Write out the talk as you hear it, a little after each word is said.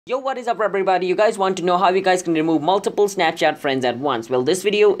Yo, what is up everybody? You guys want to know how you guys can remove multiple Snapchat friends at once? Well, this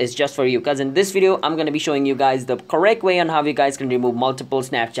video is just for you because in this video, I'm going to be showing you guys the correct way on how you guys can remove multiple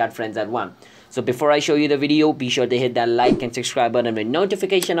Snapchat friends at once. So before I show you the video, be sure to hit that like and subscribe button with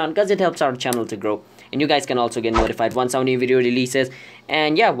notification on because it helps our channel to grow. And you guys can also get notified once our new video releases.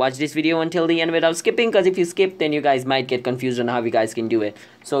 And yeah, watch this video until the end without skipping because if you skip, then you guys might get confused on how you guys can do it.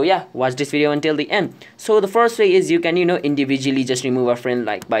 So yeah, watch this video until the end. So the first way is you can, individually just remove a friend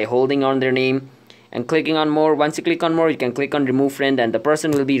like by holding on their name and clicking on more. Once you click on more, you can click on remove friend and the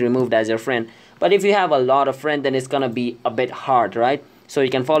person will be removed as your friend. But if you have a lot of friends, then it's gonna be a bit hard, right? So you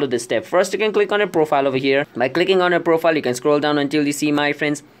can follow this step. First, you can click on your profile over here. By clicking on your profile, you can scroll down until you see my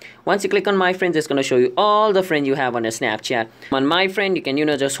friends. Once you click on my friends, it's going to show you all the friends you have on your Snapchat. On my friend, you can,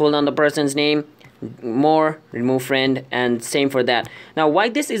 just hold on the person's name, more, remove friend, and same for that. Now, why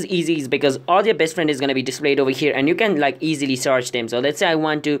this is easy is because all your best friend is going to be displayed over here and you can like easily search them. So let's say I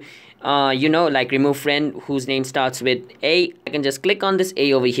want to, remove friend whose name starts with A. I can just click on this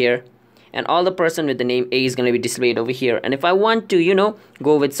A over here. And all the person with the name A is going to be displayed over here. And if I want to,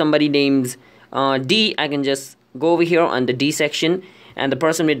 go with somebody named D, I can just go over here on the D section. And the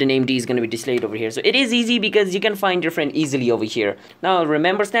person with the name D is going to be displayed over here. So it is easy because you can find your friend easily over here. Now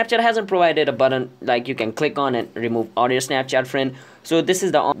remember, Snapchat hasn't provided a button like you can click on and remove all your Snapchat friend. So this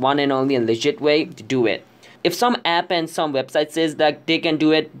is the one and only and legit way to do it. If some app and some website says that they can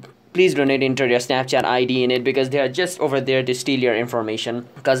do it, please do not enter your Snapchat ID in it because they are just over there to steal your information.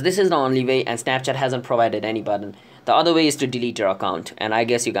 Because this is the only way and Snapchat hasn't provided any button. The other way is to delete your account. And I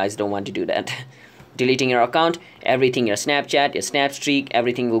guess you guys don't want to do that. Deleting your account, everything, your Snapchat, your Snapstreak,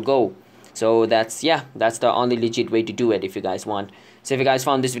 everything will go. So that's the only legit way to do it if you guys want. So if you guys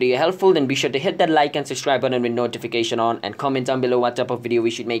found this video helpful, then be sure to hit that like and subscribe button with notification on. And comment down below what type of video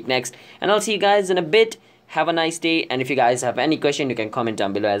we should make next. And I'll see you guys in a bit. Have a nice day, and if you guys have any question, you can comment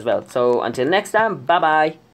down below as well. So until next time, bye bye.